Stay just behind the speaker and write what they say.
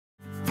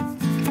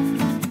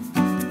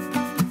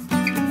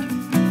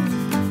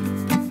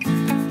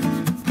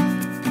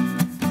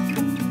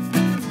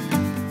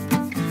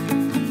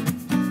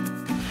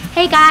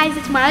Hey guys,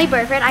 it's Marley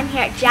Burford. I'm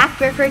here at Jack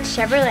Burford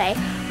Chevrolet.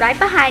 Right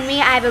behind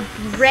me, I have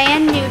a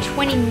brand new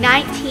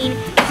 2019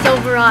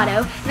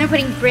 Silverado, and they're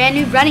putting brand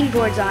new running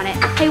boards on it.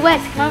 Hey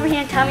Wes, come over here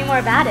and tell me more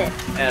about it.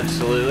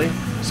 Absolutely.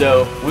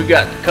 So we've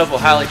got a couple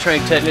highly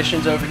trained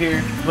technicians over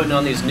here putting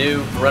on these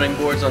new running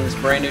boards on this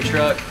brand new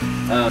truck.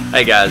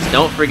 Hey guys,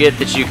 don't forget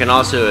that you can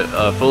also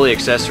fully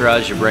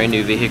accessorize your brand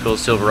new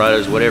vehicles,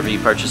 Silverados, whatever you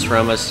purchase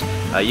from us.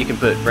 You can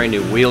put brand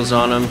new wheels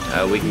on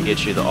them. We can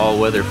get you the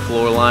all-weather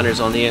floor liners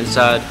on the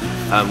inside.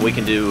 We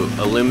can do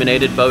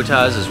illuminated bow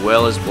ties as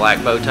well as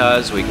black bow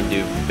ties. We can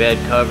do bed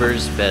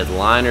covers, bed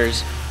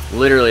liners,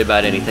 literally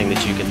about anything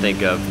that you can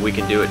think of. We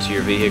can do it to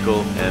your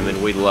vehicle,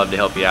 and we'd love to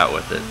help you out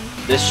with it.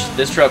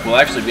 This truck will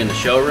actually be in the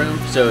showroom,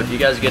 so if you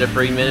guys get a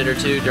free minute or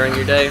two during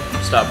your day,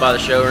 stop by the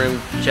showroom,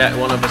 chat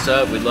one of us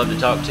up. We'd love to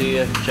talk to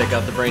you, check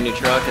out the brand new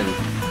truck,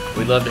 and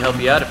we'd love to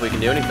help you out if we can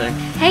do anything.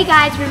 Hey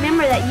guys,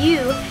 remember that you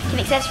can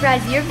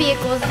accessorize your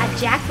vehicles at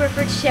Jack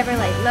Burford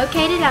Chevrolet,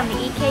 located on the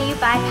EKU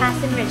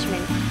bypass in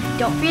Richmond.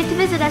 Don't forget to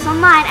visit us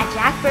online at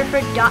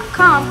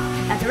jackburford.com.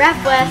 That's a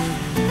wrap, Wes.